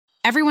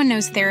Everyone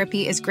knows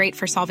therapy is great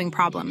for solving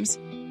problems,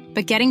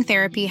 but getting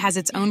therapy has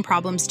its own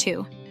problems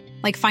too,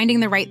 like finding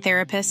the right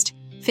therapist,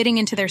 fitting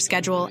into their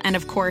schedule, and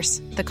of course,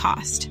 the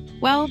cost.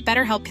 Well,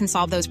 BetterHelp can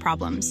solve those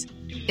problems.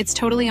 It's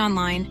totally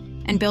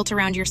online and built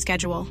around your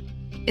schedule.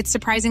 It's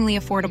surprisingly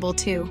affordable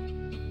too.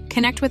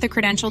 Connect with a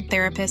credentialed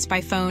therapist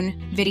by phone,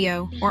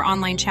 video, or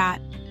online chat,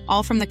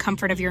 all from the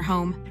comfort of your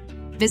home.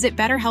 Visit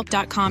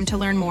BetterHelp.com to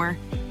learn more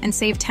and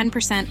save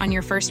 10% on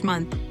your first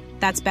month.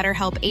 That's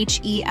BetterHelp,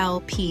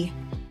 H-E-L-P.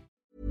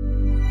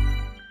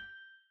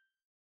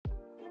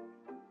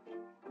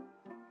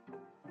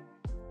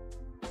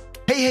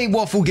 Hey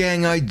Waffle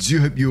Gang, I do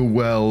hope you're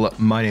well.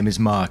 My name is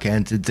Mark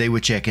and today we're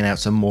checking out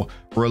some more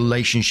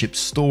relationship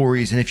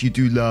stories, and if you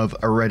do love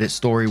a Reddit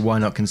story, why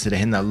not consider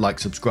hitting that like,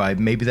 subscribe,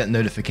 maybe that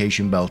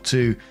notification bell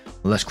too.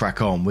 Let's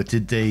crack on with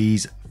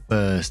today's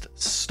first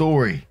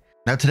story.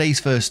 Now today's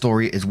first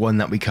story is one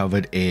that we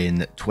covered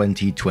in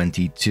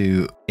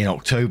 2022 in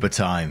October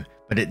time,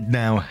 but it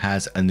now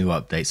has a new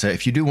update. So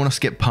if you do want to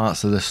skip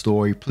parts of the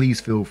story,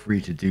 please feel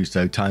free to do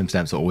so.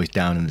 Timestamps are always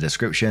down in the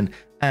description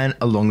and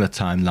along the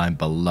timeline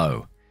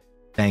below.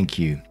 Thank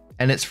you.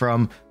 And it's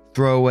from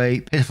Throwaway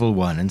Pitiful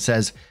One and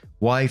says,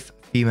 wife,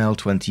 female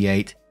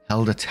 28,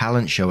 held a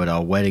talent show at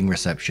our wedding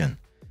reception.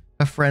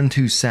 A friend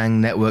who sang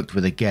networked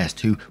with a guest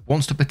who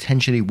wants to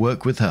potentially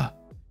work with her.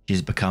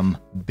 She's become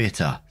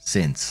bitter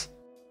since.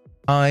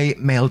 I,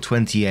 male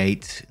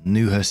 28,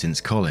 knew her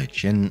since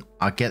college, and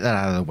I'll get that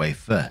out of the way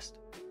first.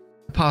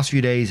 The past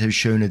few days have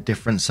shown a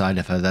different side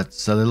of her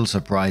that's a little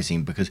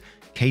surprising because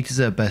Kate is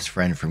her best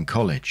friend from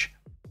college.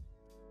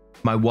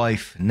 My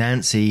wife,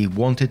 Nancy,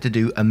 wanted to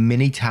do a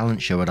mini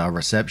talent show at our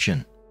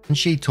reception, and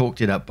she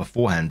talked it up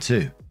beforehand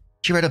too.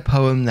 She read a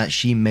poem that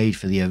she made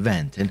for the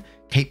event, and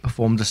Kate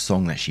performed a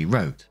song that she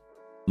wrote.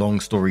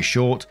 Long story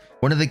short,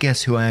 one of the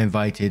guests who I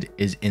invited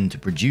is into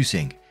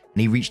producing,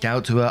 and he reached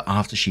out to her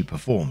after she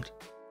performed.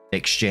 They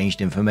exchanged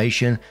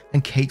information,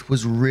 and Kate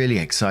was really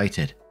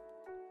excited.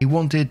 He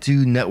wanted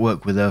to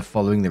network with her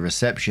following the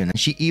reception, and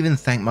she even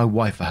thanked my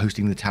wife for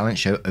hosting the talent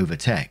show over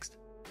text.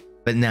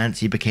 But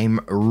Nancy became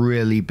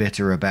really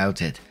bitter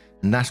about it,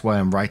 and that's why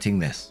I'm writing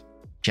this.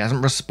 She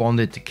hasn't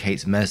responded to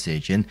Kate's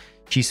message, and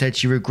she said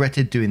she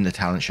regretted doing the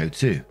talent show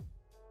too.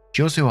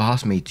 She also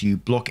asked me to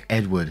block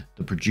Edward,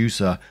 the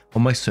producer,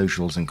 on my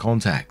socials and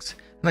contacts,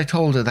 and I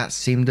told her that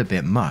seemed a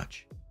bit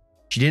much.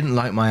 She didn't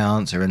like my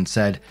answer and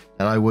said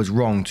that I was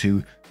wrong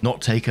to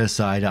not take her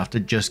side after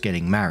just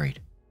getting married.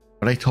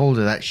 But I told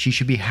her that she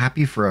should be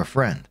happy for her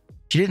friend.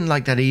 She didn't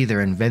like that either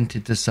and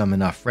vented to some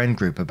in our friend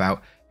group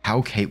about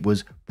how Kate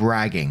was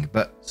bragging,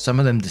 but some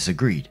of them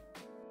disagreed.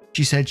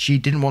 She said she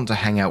didn't want to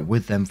hang out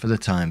with them for the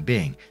time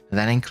being, and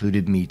that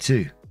included me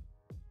too.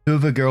 Two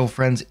of her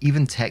girlfriends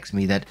even texted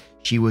me that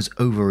she was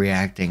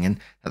overreacting and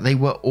that they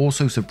were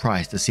also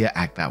surprised to see her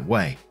act that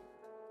way.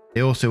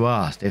 They also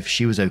asked if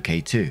she was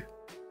okay too.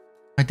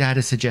 My dad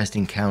is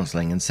suggesting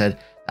counseling and said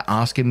that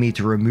asking me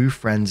to remove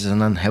friends is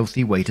an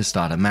unhealthy way to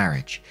start a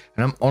marriage,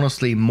 and I'm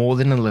honestly more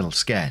than a little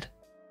scared.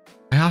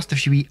 I asked if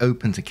she'd be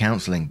open to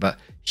counseling, but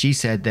she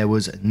said there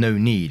was no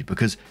need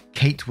because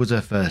Kate was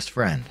her first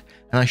friend,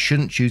 and I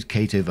shouldn't choose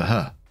Kate over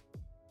her.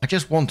 I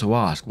just want to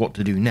ask what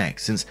to do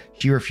next since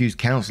she refused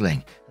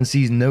counseling and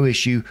sees no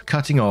issue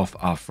cutting off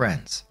our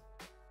friends.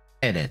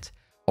 Edit.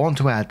 I want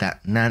to add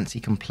that Nancy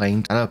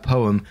complained that her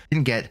poem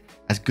didn't get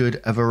as good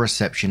of a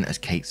reception as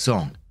Kate's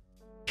song.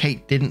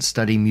 Kate didn't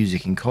study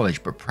music in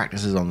college but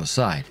practices on the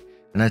side,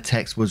 and her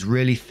text was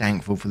really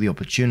thankful for the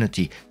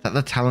opportunity that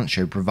the talent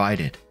show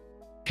provided.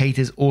 Kate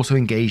is also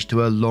engaged to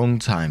her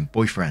long-time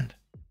boyfriend.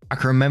 I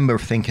can remember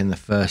thinking the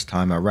first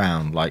time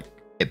around, like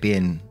it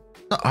being,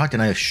 I don't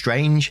know,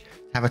 strange to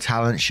have a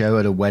talent show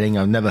at a wedding.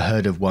 I've never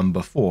heard of one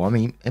before. I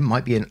mean, it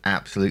might be an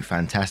absolute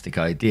fantastic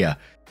idea.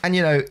 And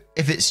you know,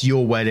 if it's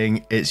your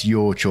wedding, it's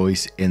your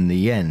choice in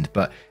the end.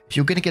 But if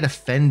you're going to get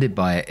offended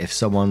by it, if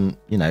someone,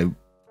 you know,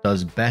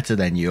 does better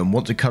than you and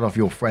want to cut off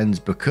your friends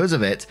because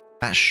of it,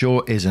 that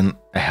sure isn't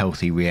a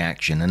healthy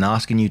reaction. And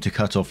asking you to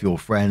cut off your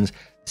friends,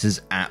 this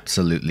is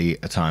absolutely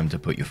a time to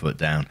put your foot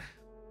down.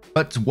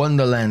 But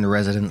Wonderland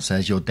resident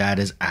says your dad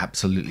is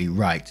absolutely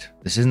right.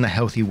 This isn't a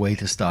healthy way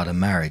to start a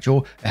marriage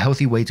or a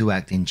healthy way to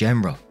act in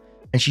general.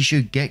 And she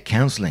should get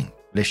counseling.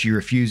 But if she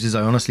refuses,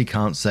 I honestly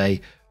can't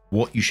say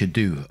what you should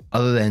do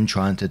other than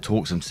trying to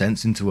talk some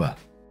sense into her.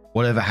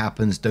 Whatever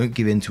happens, don't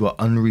give in to her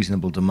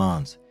unreasonable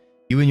demands.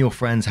 You and your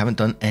friends haven't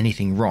done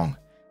anything wrong,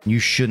 and you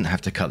shouldn't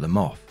have to cut them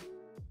off.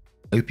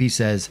 Opie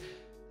says,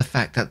 the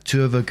fact that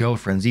two of her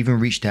girlfriends even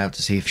reached out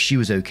to see if she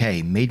was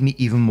okay made me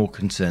even more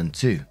concerned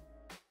too.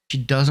 She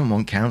doesn't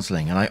want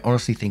counseling, and I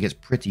honestly think it's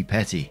pretty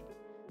petty.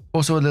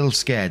 Also a little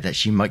scared that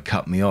she might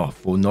cut me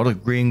off or not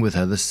agreeing with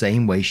her the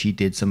same way she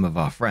did some of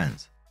our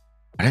friends.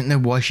 I don't know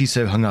why she's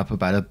so hung up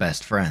about her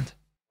best friend.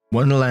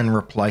 Wonderland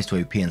replies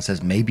to OP and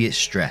says maybe it's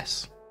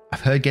stress.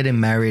 I've heard getting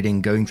married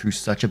and going through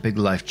such a big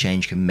life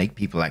change can make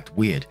people act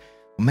weird.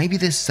 Or maybe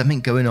there's something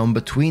going on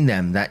between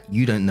them that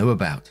you don't know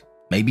about.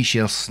 Maybe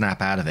she'll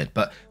snap out of it,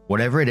 but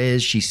whatever it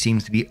is, she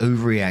seems to be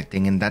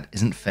overreacting and that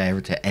isn't fair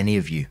to any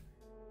of you.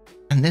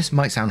 And this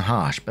might sound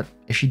harsh, but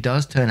if she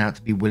does turn out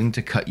to be willing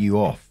to cut you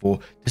off for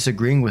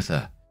disagreeing with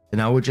her, then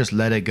I would just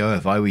let her go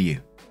if I were you.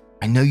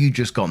 I know you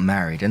just got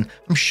married and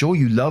I'm sure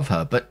you love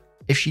her, but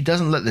if she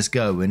doesn't let this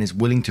go and is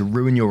willing to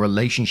ruin your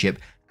relationship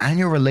and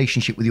your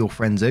relationship with your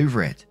friends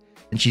over it,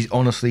 then she's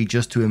honestly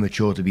just too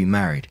immature to be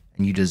married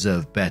and you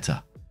deserve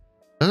better.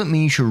 Doesn't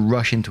mean you should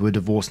rush into a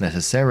divorce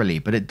necessarily,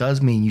 but it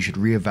does mean you should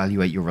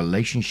reevaluate your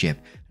relationship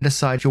and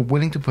decide if you're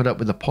willing to put up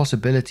with the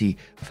possibility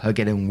of her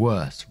getting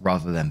worse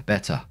rather than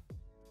better.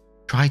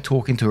 Try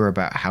talking to her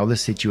about how the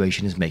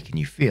situation is making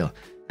you feel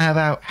and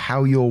about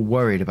how you're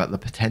worried about the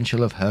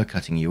potential of her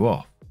cutting you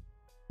off.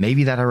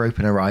 Maybe that'll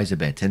open her eyes a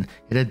bit and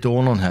it'll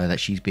dawn on her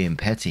that she's being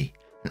petty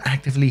and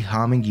actively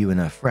harming you and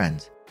her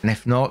friends. And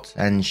if not,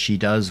 and she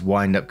does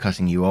wind up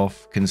cutting you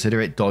off,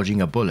 consider it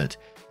dodging a bullet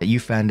that you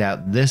found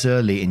out this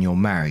early in your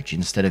marriage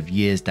instead of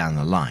years down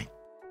the line.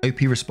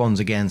 OP responds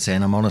again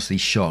saying, I'm honestly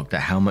shocked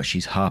at how much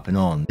she's harping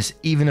on this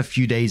even a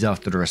few days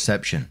after the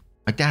reception.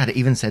 My dad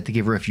even said to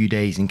give her a few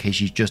days in case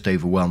she's just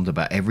overwhelmed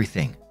about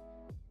everything.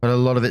 But a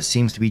lot of it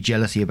seems to be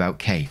jealousy about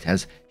Kate,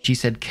 as she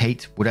said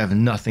Kate would have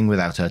nothing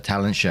without her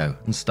talent show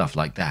and stuff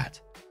like that.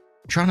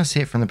 I'm trying to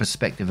see it from the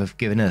perspective of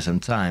giving her some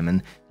time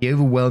and the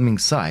overwhelming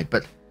side,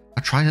 but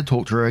I tried to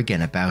talk to her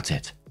again about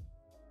it.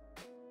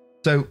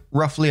 So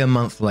roughly a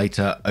month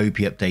later, OP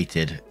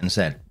updated and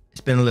said,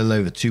 it's been a little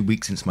over 2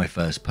 weeks since my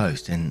first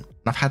post and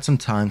I've had some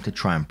time to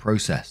try and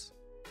process.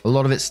 A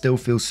lot of it still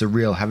feels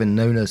surreal having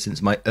known her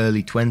since my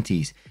early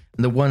 20s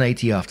and the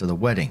 180 after the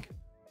wedding.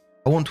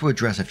 I want to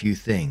address a few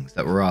things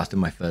that were asked in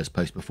my first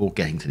post before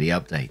getting to the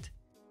update.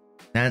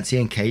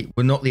 Nancy and Kate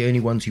were not the only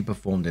ones who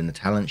performed in the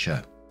talent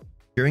show.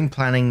 During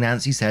planning,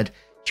 Nancy said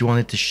she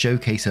wanted to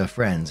showcase her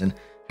friends and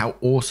how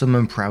awesome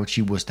and proud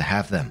she was to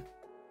have them.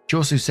 She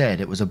also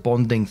said it was a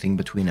bonding thing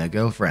between her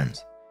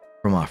girlfriends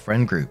from our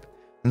friend group,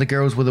 and the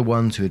girls were the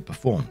ones who had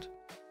performed.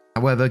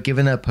 However,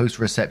 given her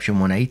post-reception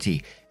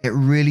 180, it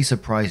really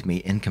surprised me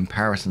in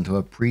comparison to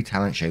her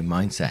pre-talent show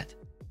mindset.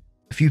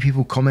 A few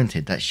people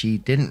commented that she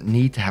didn't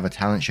need to have a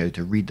talent show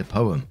to read the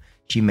poem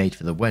she made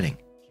for the wedding.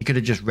 She could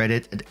have just read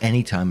it at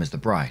any time as the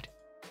bride.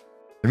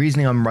 The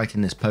reasoning I'm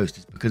writing this post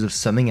is because of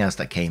something else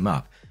that came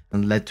up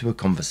and led to a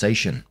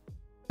conversation.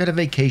 She had a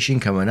vacation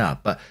coming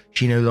up, but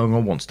she no longer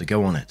wants to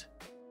go on it.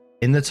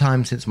 In the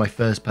time since my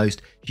first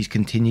post, she's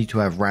continued to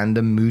have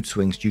random mood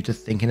swings due to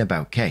thinking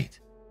about Kate.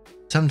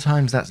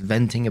 Sometimes that's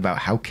venting about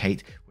how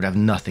Kate would have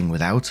nothing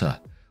without her,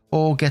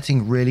 or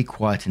getting really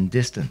quiet and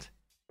distant,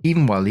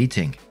 even while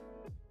eating.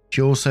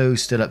 She also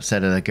still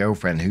upset at her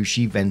girlfriend who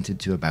she vented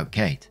to about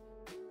Kate.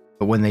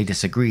 But when they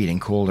disagreed and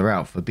called her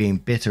out for being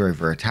bitter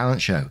over a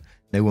talent show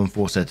no one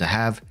forced her to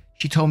have,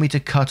 she told me to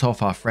cut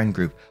off our friend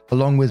group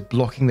along with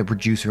blocking the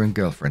producer and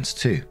girlfriends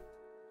too.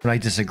 When I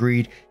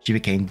disagreed, she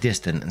became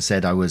distant and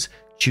said I was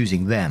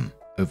choosing them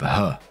over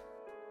her.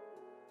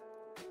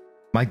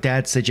 My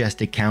dad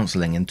suggested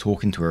counseling and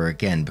talking to her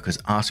again because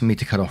asking me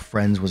to cut off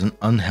friends was an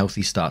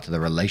unhealthy start to the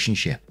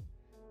relationship.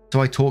 So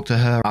I talked to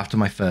her after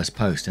my first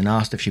post and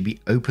asked if she'd be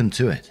open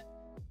to it.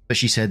 But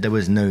she said there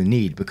was no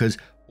need because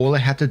all I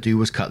had to do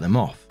was cut them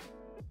off.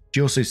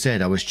 She also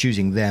said I was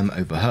choosing them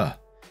over her,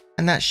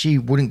 and that she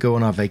wouldn't go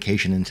on our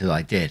vacation until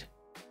I did.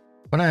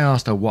 When I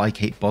asked her why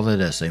Kate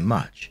bothered her so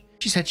much,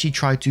 she said she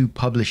tried to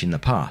publish in the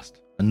past,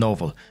 a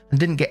novel, and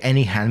didn't get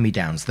any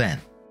hand-me-downs then.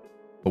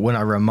 But when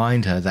I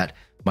remind her that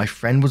my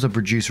friend was a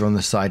producer on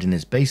the side in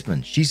his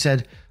basement, she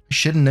said I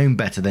should have known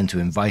better than to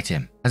invite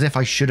him, as if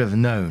I should have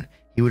known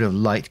he would have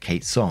liked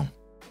Kate's song.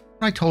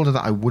 When I told her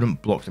that I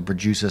wouldn't block the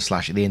producer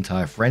 / the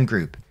entire friend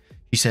group,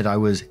 she said I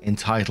was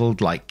entitled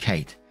like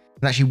Kate,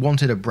 and that she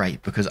wanted a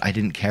break because I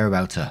didn't care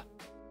about her.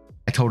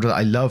 I told her that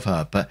I love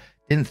her, but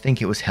didn't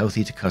think it was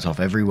healthy to cut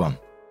off everyone.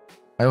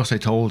 I also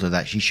told her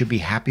that she should be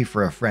happy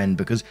for her friend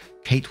because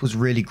Kate was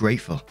really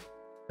grateful,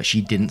 but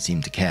she didn't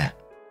seem to care.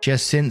 She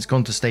has since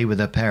gone to stay with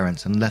her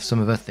parents and left some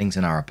of her things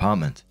in our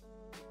apartment.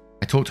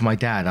 I talked to my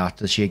dad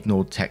after she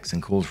ignored texts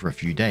and calls for a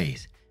few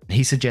days, and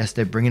he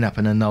suggested bringing up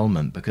an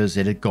annulment because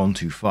it had gone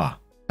too far.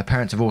 Her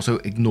parents have also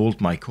ignored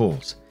my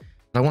calls,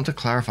 but I want to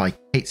clarify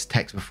Kate's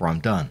text before I'm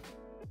done.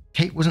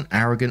 Kate wasn't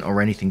arrogant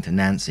or anything to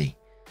Nancy.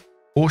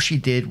 All she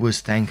did was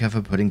thank her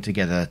for putting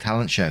together a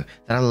talent show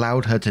that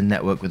allowed her to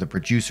network with a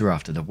producer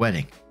after the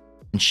wedding,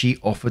 and she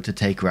offered to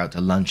take her out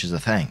to lunch as a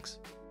thanks.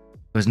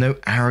 There was no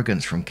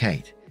arrogance from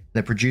Kate.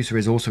 The producer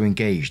is also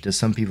engaged, as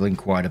some people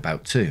inquired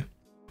about too.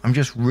 I'm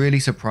just really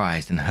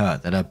surprised and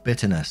hurt that her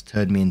bitterness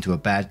turned me into a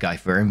bad guy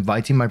for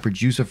inviting my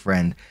producer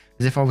friend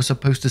as if I was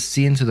supposed to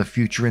see into the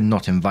future and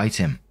not invite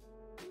him.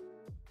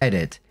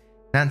 Edit.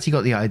 Nancy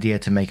got the idea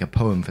to make a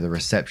poem for the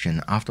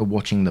reception after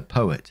watching the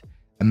poet,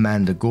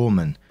 Amanda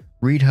Gorman,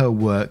 read her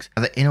works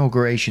at the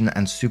inauguration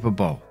and Super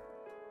Bowl.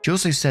 She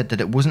also said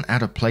that it wasn't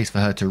out of place for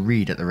her to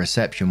read at the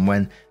reception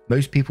when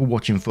most people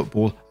watching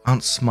football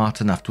aren't smart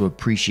enough to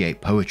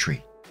appreciate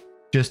poetry.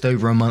 Just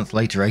over a month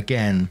later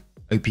again,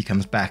 OP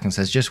comes back and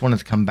says just wanted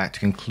to come back to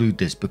conclude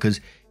this because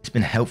it's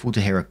been helpful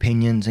to hear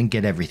opinions and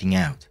get everything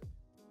out.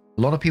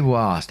 A lot of people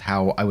asked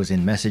how I was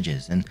in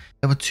messages and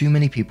there were too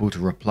many people to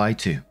reply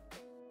to.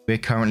 We are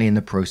currently in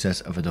the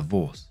process of a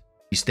divorce.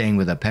 She's staying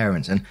with her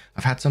parents, and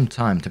I've had some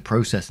time to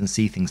process and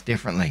see things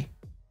differently.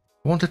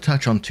 I want to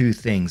touch on 2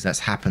 things that's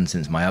happened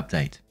since my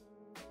update.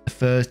 The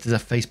first is a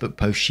Facebook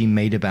post she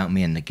made about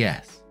me and the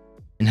guests.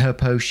 In her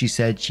post, she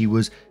said she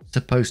was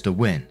supposed to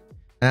win,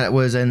 and that it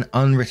was an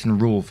unwritten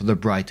rule for the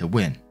bride to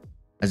win,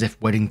 as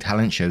if wedding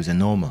talent shows are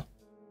normal.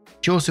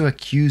 She also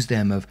accused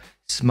them of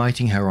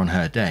smiting her on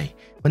her day,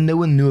 when no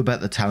one knew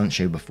about the talent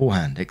show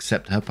beforehand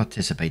except her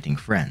participating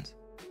friends.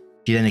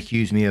 She then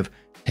accused me of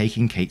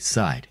taking Kate's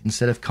side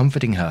instead of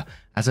comforting her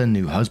as her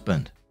new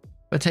husband.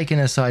 But taking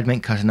her side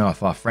meant cutting her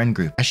off our friend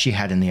group as she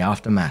had in the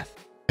aftermath.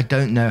 I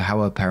don't know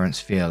how her parents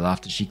feel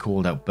after she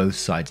called out both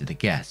sides of the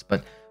guests,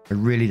 but I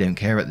really don't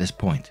care at this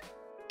point.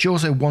 She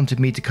also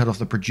wanted me to cut off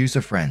the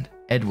producer friend,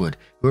 Edward,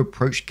 who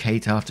approached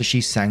Kate after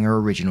she sang her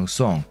original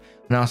song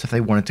and asked if they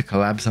wanted to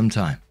collab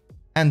sometime.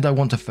 And I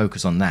want to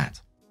focus on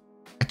that.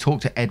 I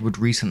talked to Edward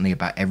recently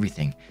about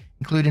everything,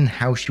 including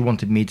how she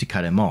wanted me to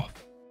cut him off,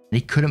 and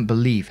he couldn't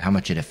believe how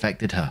much it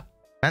affected her.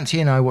 Nancy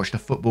and I watched a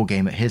football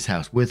game at his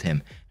house with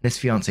him and his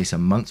fiancée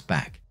some months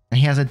back, and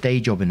he has a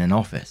day job in an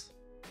office.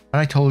 When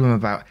I told him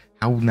about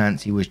how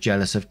Nancy was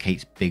jealous of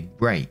Kate's big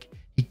break,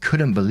 he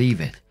couldn't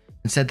believe it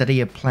and said that he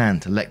had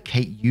planned to let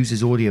Kate use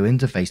his audio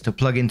interface to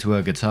plug into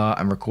her guitar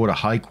and record a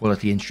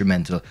high-quality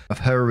instrumental of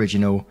her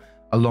original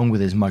along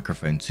with his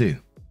microphone too.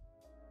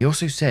 He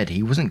also said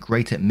he wasn't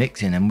great at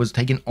mixing and was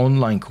taking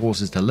online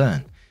courses to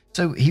learn,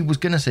 so he was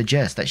going to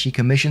suggest that she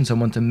commission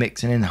someone to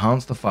mix and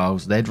enhance the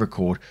files they'd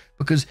record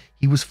because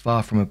he was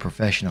far from a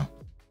professional.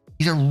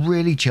 He's a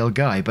really chill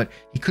guy, but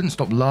he couldn't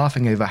stop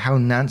laughing over how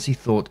Nancy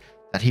thought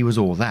that he was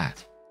all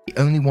that. He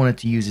only wanted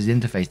to use his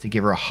interface to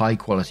give her a high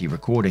quality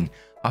recording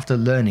after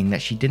learning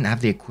that she didn't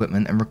have the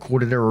equipment and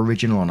recorded her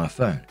original on her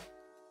phone.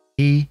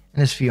 He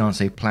and his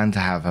fiancée planned to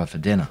have her for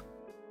dinner,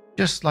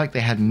 just like they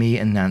had me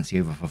and Nancy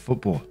over for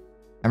football,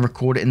 and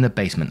record it in the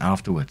basement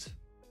afterwards.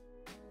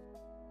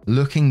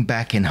 Looking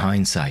back in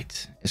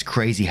hindsight, it's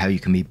crazy how you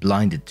can be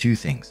blinded to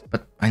things,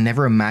 but I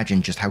never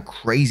imagined just how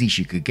crazy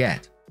she could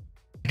get.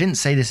 I didn't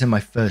say this in my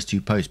first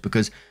 2 posts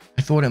because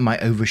I thought it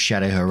might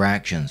overshadow her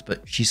actions,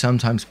 but she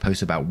sometimes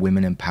posts about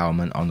women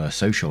empowerment on her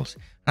socials,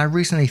 and I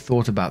recently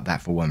thought about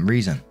that for one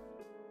reason.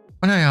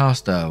 When I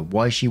asked her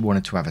why she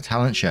wanted to have a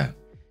talent show,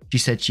 she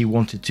said she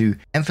wanted to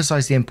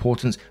emphasize the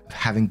importance of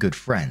having good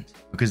friends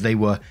because they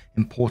were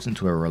important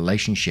to her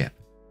relationship.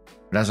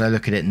 But as I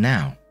look at it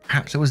now,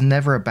 perhaps it was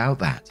never about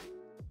that.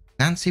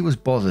 Nancy was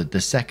bothered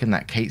the second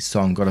that Kate's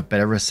song got a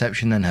better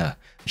reception than her,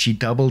 and she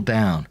doubled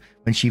down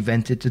when she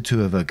vented to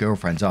 2 of her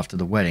girlfriends after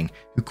the wedding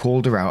who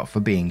called her out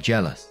for being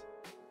jealous.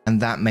 And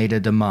that made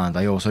her demand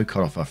I also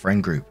cut off her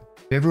friend group.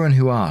 To everyone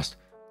who asked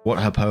what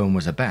her poem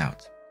was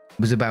about, it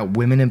was about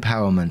women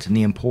empowerment and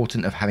the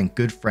importance of having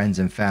good friends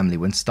and family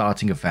when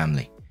starting a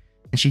family.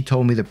 And she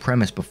told me the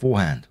premise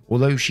beforehand,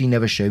 although she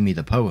never showed me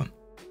the poem.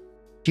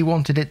 She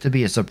wanted it to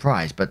be a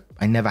surprise, but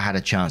I never had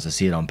a chance to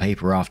see it on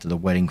paper after the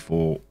wedding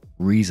for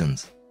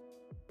reasons.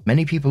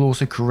 Many people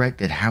also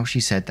corrected how she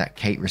said that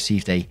Kate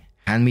received a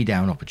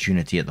hand-me-down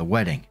opportunity at the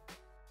wedding,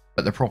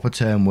 but the proper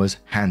term was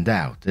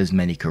hand-out, as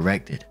many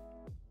corrected.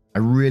 I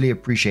really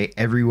appreciate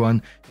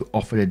everyone who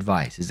offered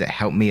advice as it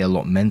helped me a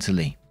lot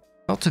mentally,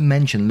 not to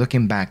mention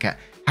looking back at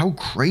how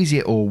crazy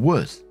it all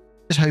was,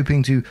 just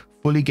hoping to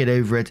fully get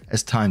over it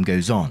as time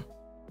goes on.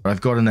 But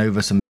I've gotten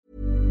over some.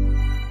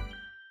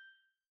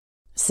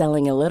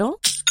 Selling a little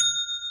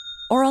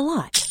or a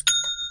lot?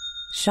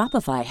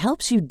 Shopify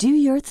helps you do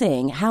your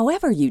thing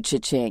however you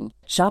cha-ching.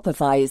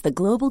 Shopify is the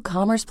global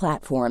commerce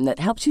platform that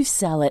helps you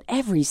sell at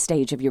every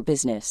stage of your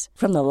business.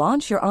 From the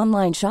launch your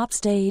online shop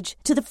stage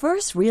to the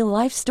first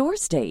real-life store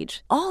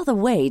stage, all the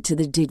way to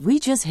the did we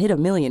just hit a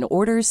million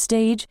orders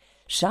stage.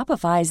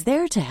 Shopify is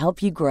there to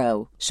help you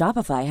grow.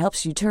 Shopify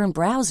helps you turn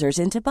browsers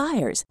into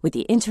buyers with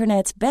the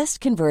internet's best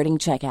converting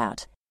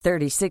checkout.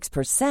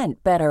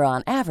 36% better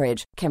on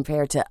average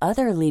compared to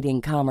other leading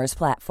commerce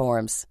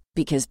platforms.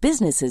 Because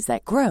businesses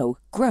that grow,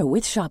 grow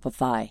with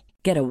Shopify.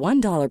 Get a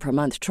 $1 per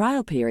month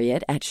trial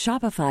period at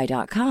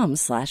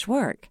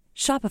shopify.com/work.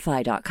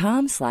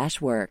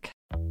 Shopify.com/work.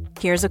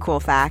 Here's a cool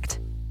fact.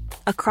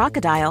 A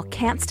crocodile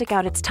can't stick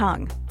out its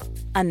tongue.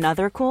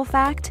 Another cool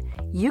fact,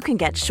 you can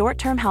get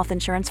short-term health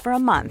insurance for a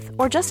month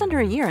or just under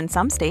a year in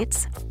some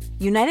states.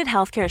 United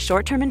Healthcare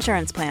short-term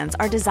insurance plans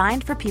are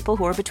designed for people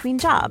who are between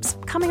jobs,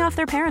 coming off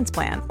their parents'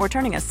 plan, or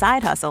turning a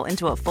side hustle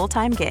into a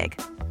full-time gig.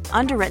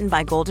 Underwritten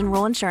by Golden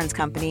Rule Insurance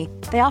Company,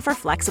 they offer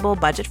flexible,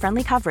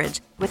 budget-friendly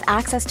coverage with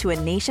access to a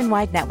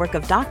nationwide network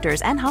of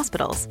doctors and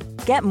hospitals.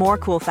 Get more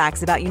cool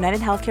facts about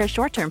United Healthcare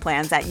short-term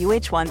plans at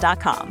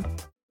uh1.com.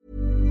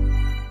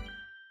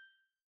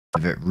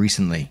 Of it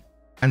recently,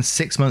 and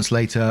 6 months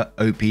later,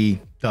 OP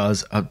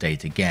does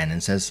update again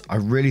and says, I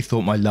really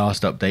thought my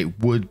last update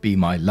would be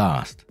my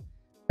last.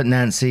 But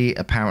Nancy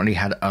apparently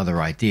had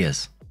other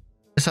ideas.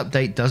 This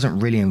update doesn't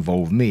really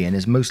involve me and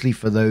is mostly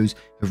for those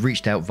who've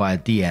reached out via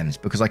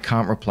DMs because I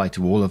can't reply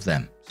to all of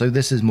them, so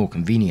this is more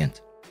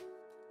convenient.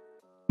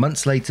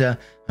 Months later,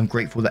 I'm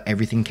grateful that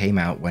everything came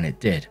out when it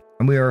did,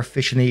 and we are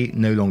officially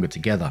no longer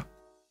together.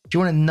 She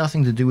wanted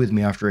nothing to do with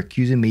me after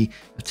accusing me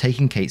of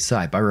taking Kate's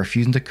side by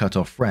refusing to cut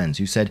off friends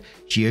who said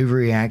she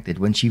overreacted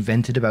when she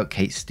vented about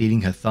Kate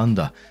stealing her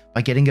thunder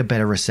by getting a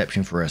better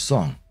reception for her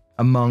song,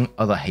 among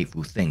other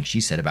hateful things she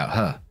said about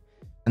her,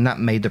 and that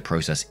made the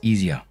process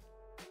easier.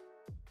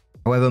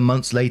 However,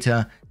 months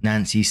later,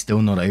 Nancy's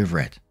still not over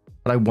it,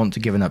 but I want to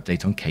give an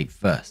update on Kate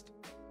first.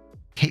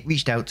 Kate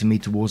reached out to me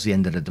towards the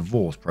end of the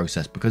divorce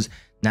process because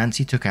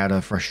Nancy took out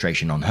her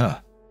frustration on her,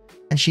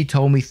 and she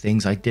told me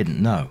things I didn't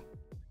know.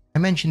 I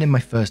mentioned in my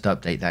first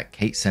update that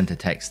Kate sent a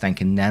text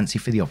thanking Nancy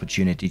for the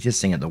opportunity to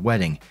sing at the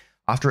wedding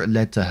after it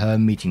led to her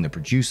meeting the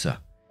producer,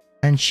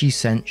 and she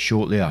sent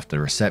shortly after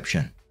the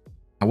reception.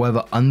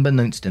 However,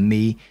 unbeknownst to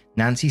me,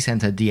 Nancy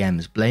sent her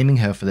DMs blaming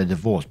her for the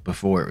divorce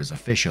before it was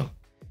official,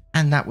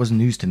 and that was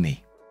news to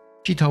me.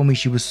 She told me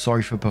she was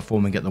sorry for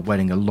performing at the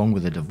wedding along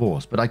with the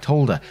divorce, but I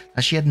told her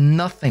that she had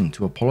nothing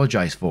to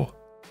apologize for.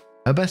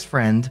 Her best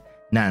friend,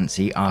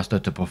 Nancy, asked her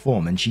to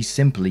perform and she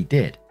simply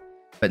did,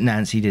 but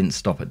Nancy didn't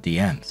stop at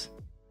DMs.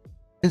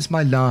 Since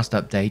my last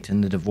update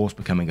and the divorce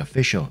becoming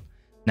official,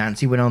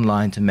 Nancy went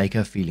online to make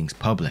her feelings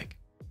public.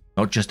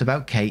 Not just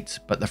about Kate,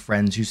 but the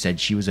friends who said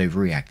she was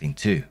overreacting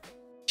too.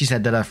 She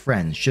said that her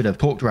friends should have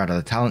talked her out of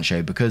the talent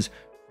show because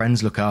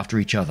friends look after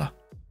each other.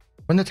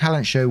 When the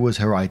talent show was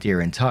her idea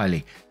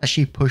entirely, that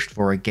she pushed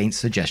for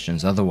against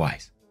suggestions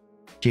otherwise.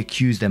 She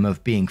accused them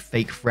of being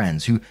fake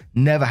friends who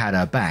never had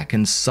her back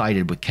and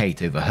sided with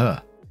Kate over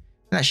her,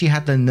 and that she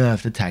had the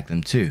nerve to tag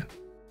them too.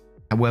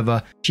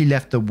 However, she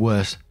left the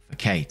worst for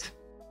Kate.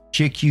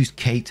 She accused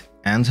Kate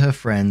and her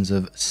friends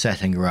of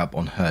setting her up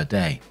on her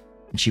day,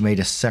 and she made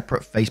a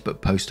separate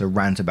Facebook post to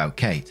rant about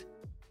Kate.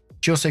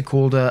 She also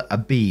called her a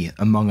B,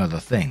 among other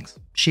things.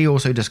 She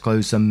also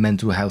disclosed some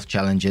mental health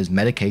challenges,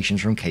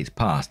 medications from Kate's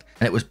past,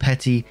 and it was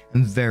petty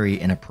and very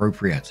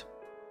inappropriate.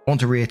 I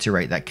want to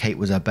reiterate that Kate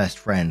was her best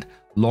friend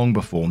long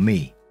before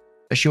me,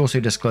 but she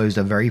also disclosed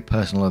a very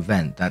personal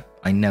event that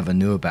I never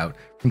knew about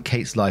from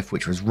Kate's life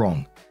which was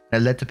wrong.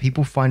 That led to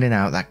people finding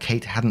out that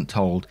Kate hadn't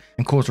told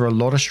and caused her a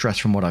lot of stress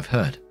from what I've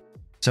heard.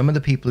 Some of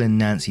the people in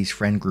Nancy's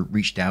friend group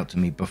reached out to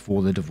me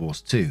before the divorce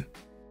too.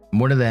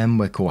 And one of them,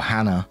 we call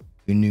Hannah,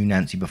 who knew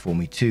Nancy before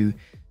me too,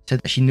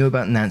 said that she knew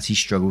about Nancy's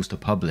struggles to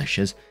publish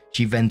as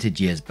she vented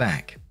years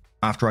back,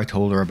 after I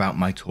told her about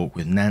my talk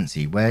with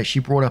Nancy where she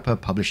brought up her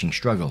publishing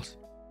struggles.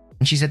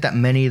 And she said that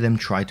many of them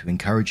tried to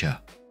encourage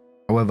her.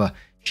 However,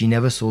 she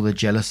never saw the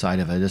jealous side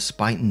of her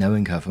despite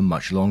knowing her for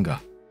much longer.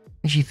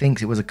 And she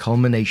thinks it was a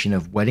culmination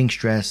of wedding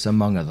stress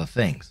among other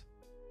things.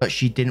 But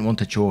she didn't want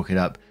to chalk it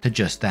up to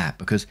just that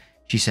because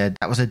she said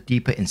that was a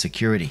deeper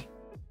insecurity.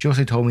 She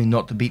also told me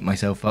not to beat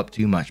myself up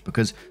too much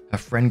because her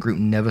friend group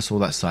never saw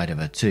that side of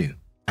her too,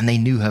 and they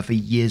knew her for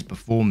years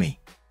before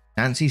me.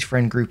 Nancy's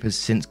friend group has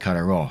since cut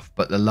her off,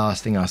 but the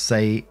last thing I'll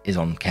say is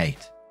on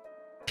Kate.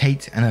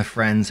 Kate and her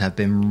friends have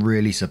been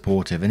really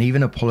supportive and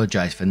even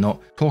apologized for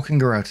not talking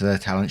her out of their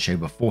talent show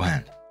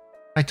beforehand.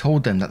 I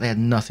told them that they had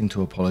nothing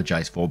to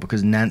apologize for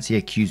because Nancy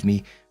accused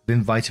me of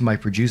inviting my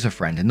producer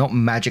friend and not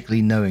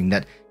magically knowing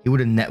that he would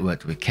have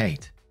networked with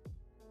Kate.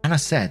 Hannah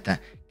said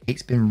that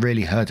Kate's been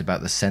really hurt about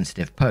the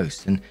sensitive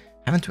post and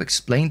having to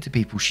explain to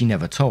people she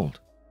never told.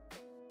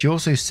 She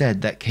also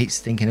said that Kate's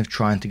thinking of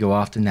trying to go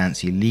after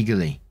Nancy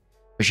legally,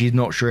 but she's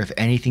not sure if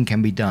anything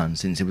can be done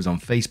since it was on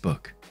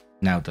Facebook,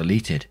 now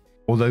deleted,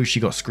 although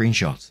she got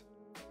screenshots.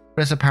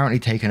 But it's apparently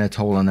taken a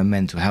toll on her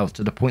mental health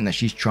to the point that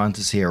she's trying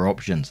to see her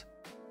options.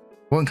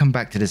 I won't come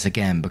back to this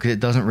again because it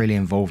doesn't really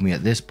involve me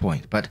at this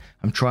point, but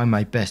I'm trying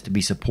my best to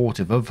be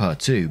supportive of her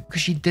too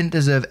because she didn't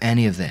deserve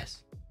any of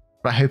this.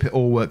 But I hope it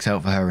all works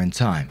out for her in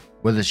time,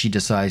 whether she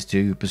decides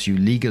to pursue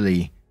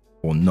legally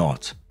or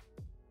not.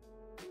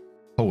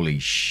 Holy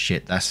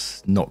shit,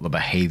 that's not the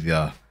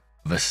behavior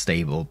of a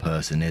stable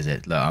person, is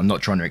it? Look, I'm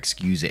not trying to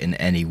excuse it in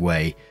any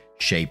way,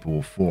 shape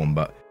or form,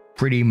 but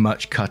pretty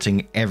much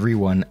cutting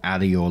everyone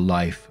out of your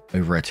life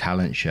over a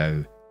talent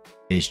show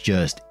is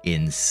just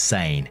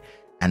insane.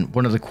 And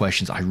one of the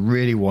questions I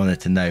really wanted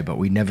to know, but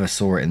we never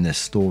saw it in this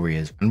story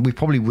is, and we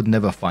probably would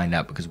never find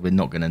out because we're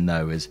not going to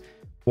know, is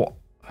what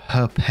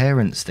her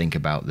parents think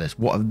about this.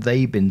 What have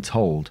they been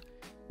told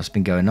what's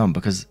been going on?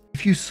 Because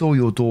if you saw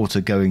your daughter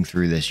going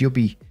through this, you'll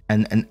be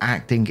and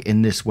acting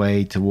in this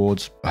way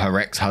towards her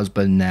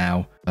ex-husband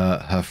now,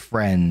 her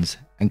friends,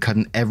 and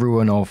cutting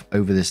everyone off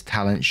over this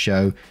talent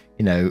show,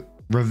 you know,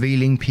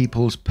 revealing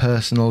people's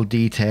personal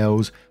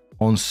details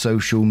on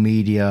social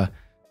media.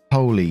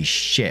 Holy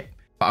shit.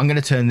 But I'm going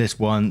to turn this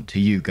one to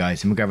you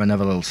guys and we'll grab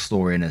another little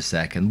story in a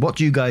second. What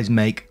do you guys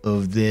make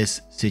of this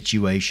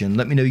situation?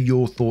 Let me know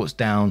your thoughts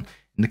down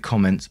in the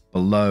comments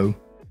below.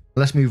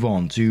 Let's move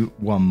on to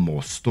one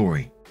more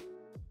story.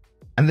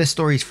 And this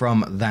story is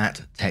from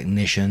That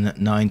Technician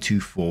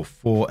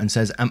 9244 and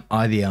says, am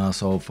I the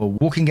arsehole for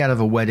walking out of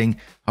a wedding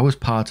I was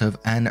part of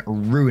and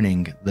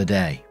ruining the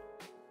day?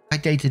 I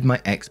dated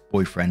my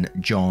ex-boyfriend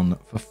John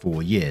for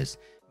 4 years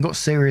and got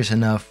serious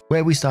enough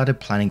where we started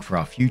planning for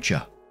our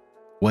future.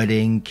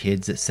 Wedding,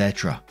 kids,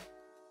 etc.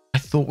 I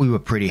thought we were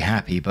pretty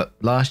happy, but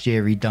last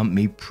year he dumped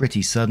me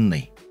pretty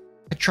suddenly.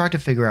 I tried to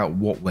figure out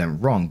what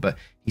went wrong, but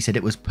He said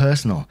it was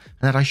personal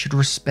and that I should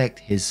respect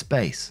his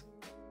space.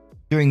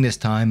 During this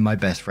time, my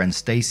best friend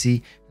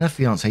Stacy and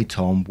her fiancé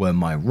Tom were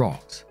my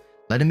rocks,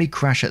 letting me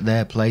crash at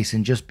their place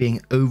and just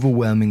being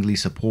overwhelmingly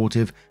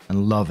supportive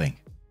and loving.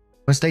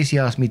 When Stacy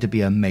asked me to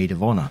be a maid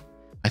of honor,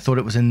 I thought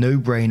it was a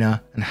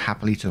no-brainer and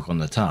happily took on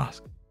the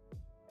task.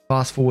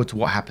 Fast forward to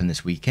what happened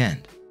this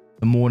weekend.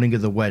 The morning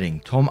of the wedding,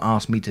 Tom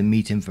asked me to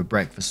meet him for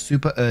breakfast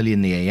super early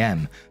in the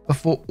AM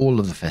before all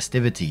of the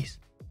festivities.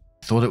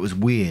 I thought it was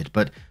weird,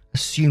 but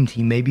assumed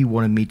he maybe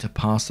wanted me to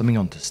pass something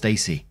on to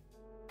Stacy.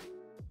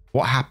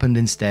 What happened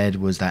instead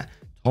was that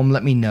Tom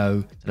let me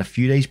know that a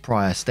few days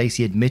prior,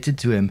 Stacy admitted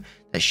to him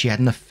that she had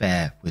an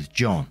affair with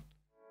John,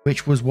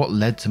 which was what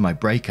led to my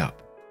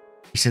breakup.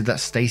 He said that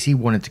Stacy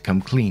wanted to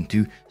come clean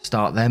to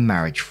start their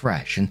marriage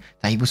fresh and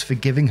that he was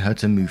forgiving her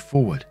to move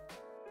forward.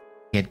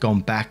 He had gone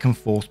back and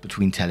forth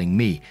between telling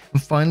me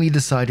and finally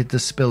decided to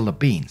spill the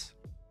beans.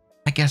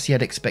 I guess he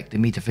had expected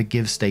me to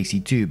forgive Stacy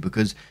too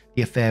because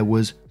the affair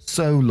was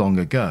so long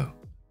ago.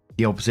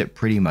 The opposite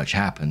pretty much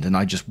happened and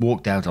I just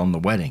walked out on the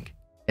wedding.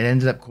 It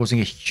ended up causing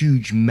a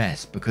huge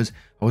mess because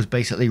I was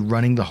basically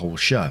running the whole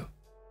show.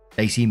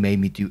 Stacy made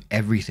me do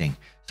everything,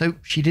 so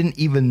she didn't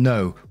even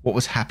know what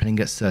was happening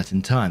at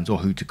certain times or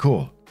who to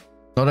call.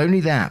 Not only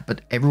that,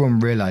 but everyone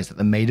realized that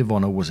the maid of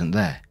honor wasn't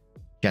there.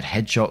 She had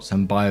headshots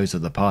and bios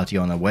of the party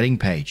on her wedding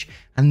page,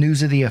 and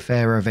news of the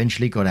affair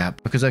eventually got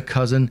out because her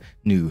cousin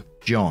knew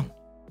John.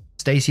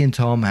 Stacy and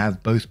Tom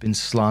have both been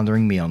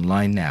slandering me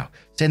online now,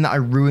 saying that I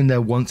ruined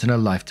their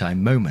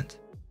once-in-a-lifetime moment.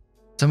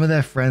 Some of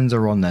their friends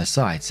are on their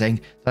side, saying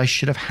that I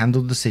should have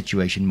handled the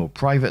situation more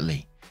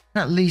privately,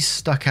 and at least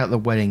stuck out the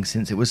wedding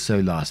since it was so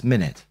last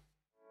minute.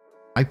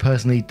 I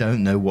personally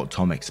don't know what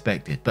Tom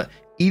expected, but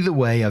either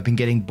way I've been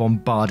getting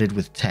bombarded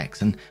with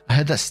texts, and I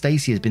heard that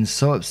Stacy has been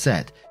so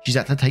upset she's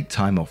had to take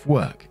time off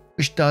work,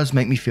 which does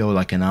make me feel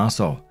like an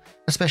arsehole,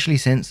 especially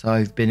since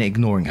I've been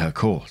ignoring her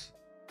calls.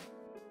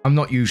 I'm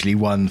not usually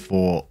one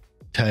for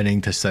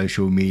turning to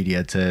social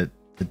media to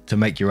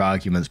make your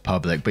arguments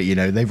public, but you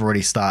know, they've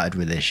already started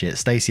with this shit.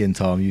 Stacy and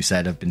Tom, you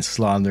said, have been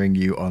slandering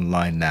you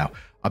online now.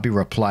 I'll be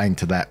replying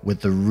to that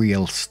with the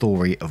real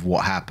story of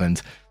what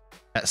happened.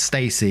 That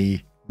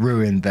Stacy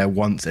ruined their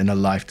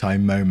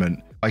once-in-a-lifetime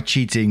moment by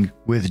cheating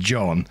with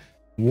John.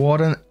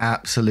 What an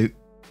absolute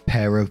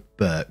pair of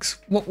Burks.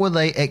 What were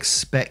they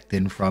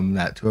expecting from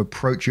that, to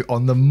approach you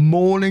on the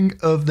morning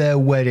of their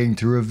wedding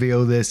to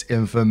reveal this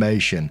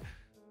information?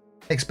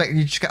 Expecting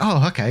you to just go,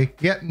 oh, okay,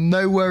 yep,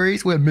 no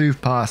worries, we'll move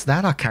past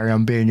that. I'll carry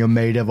on being your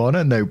maid of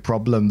honor, no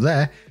problem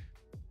there.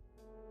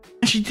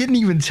 And she didn't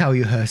even tell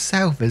you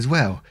herself as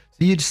well.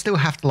 So you'd still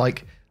have to,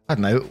 like, I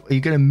don't know, are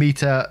you going to meet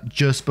her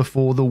just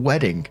before the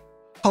wedding?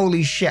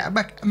 Holy shit,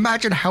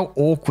 imagine how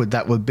awkward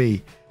that would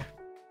be.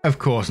 Of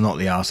course, not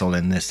the arsehole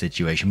in this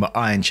situation, but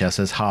Iron Chest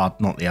says hard,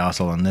 not the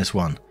arsehole in this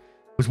one.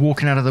 Was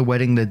walking out of the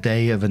wedding the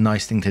day of a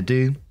nice thing to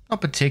do?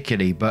 Not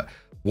particularly, but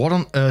what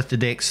on earth did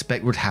they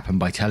expect would happen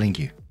by telling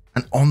you?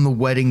 And on the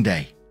wedding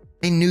day,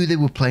 they knew they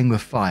were playing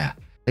with fire.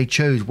 They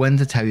chose when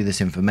to tell you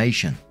this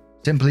information.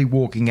 Simply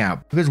walking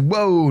out because,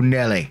 whoa,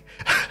 Nelly.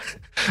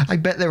 I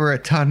bet there were a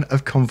ton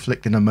of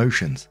conflict and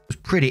emotions. It was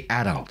pretty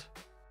adult.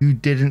 You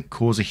didn't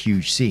cause a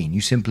huge scene. You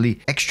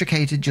simply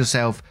extricated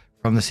yourself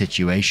from the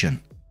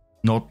situation.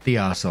 Not the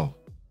arsehole.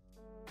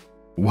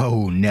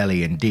 Whoa,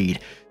 Nelly, indeed.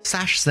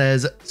 Sash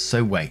says,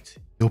 so wait.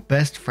 Your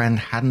best friend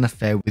had an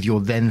affair with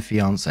your then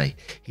fiancé.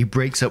 He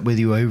breaks up with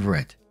you over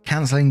it,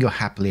 cancelling your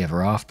happily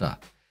ever after.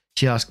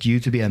 She asked you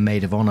to be a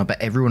maid of honor,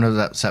 but everyone was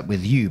upset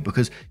with you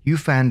because you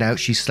found out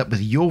she slept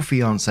with your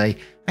fiancé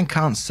and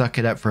can't suck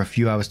it up for a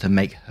few hours to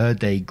make her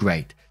day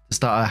great, to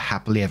start her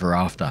happily ever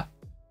after.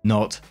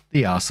 Not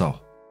the arsehole.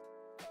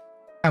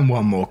 And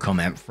one more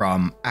comment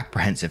from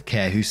Apprehensive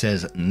Care, who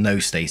says, no,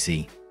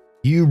 Stacy.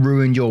 You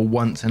ruined your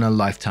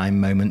once-in-a-lifetime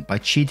moment by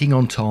cheating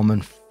on Tom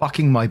and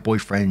fucking my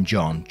boyfriend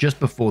John just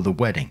before the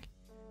wedding.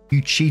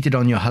 You cheated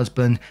on your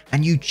husband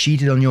and you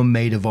cheated on your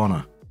maid of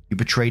honor. You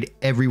betrayed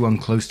everyone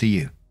close to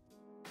you.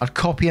 I'd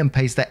copy and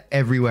paste that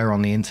everywhere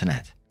on the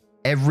internet.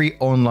 Every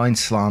online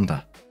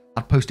slander.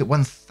 I'd post it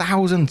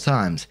 1,000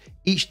 times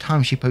each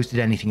time she posted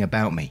anything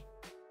about me.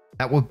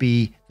 That would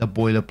be the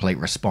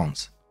boilerplate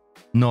response.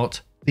 Not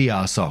the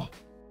arsehole.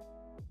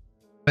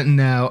 But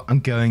now I'm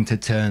going to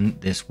turn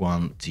this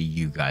one to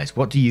you guys.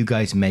 What do you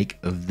guys make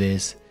of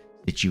this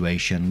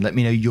situation? Let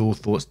me know your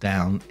thoughts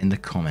down in the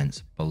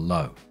comments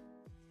below.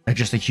 And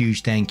just a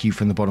huge thank you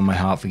from the bottom of my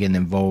heart for getting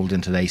involved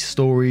in today's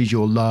stories.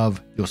 Your love,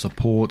 your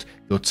support,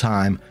 your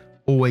time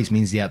always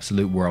means the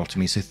absolute world to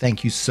me. So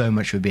thank you so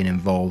much for being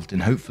involved,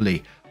 and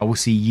hopefully I will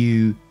see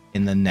you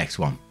in the next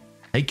one.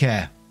 Take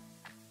care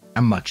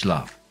and much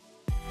love.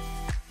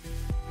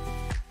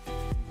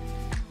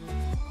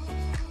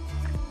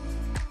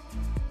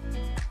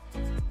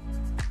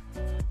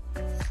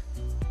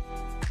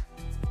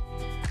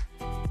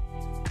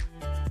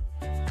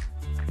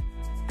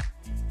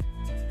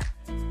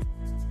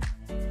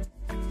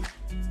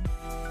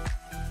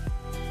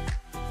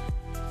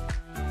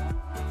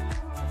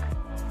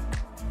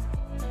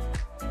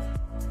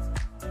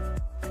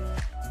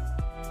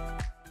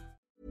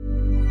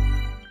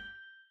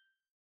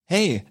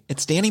 Hey,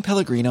 it's Danny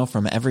Pellegrino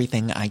from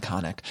Everything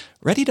Iconic.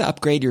 Ready to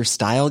upgrade your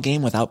style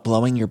game without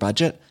blowing your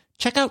budget?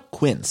 Check out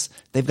Quince.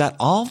 They've got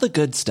all the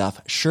good stuff,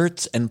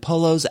 shirts and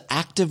polos,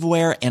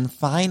 activewear, and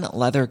fine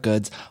leather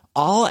goods,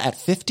 all at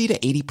 50 to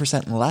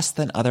 80% less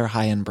than other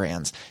high-end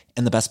brands.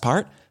 And the best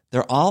part?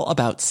 They're all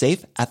about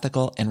safe,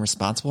 ethical, and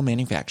responsible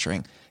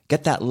manufacturing.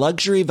 Get that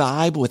luxury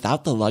vibe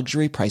without the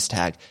luxury price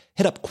tag.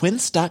 Hit up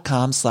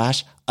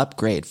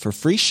quince.com/upgrade for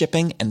free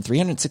shipping and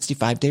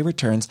 365-day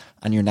returns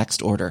on your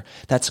next order.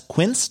 That's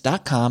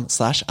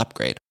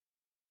quince.com/upgrade.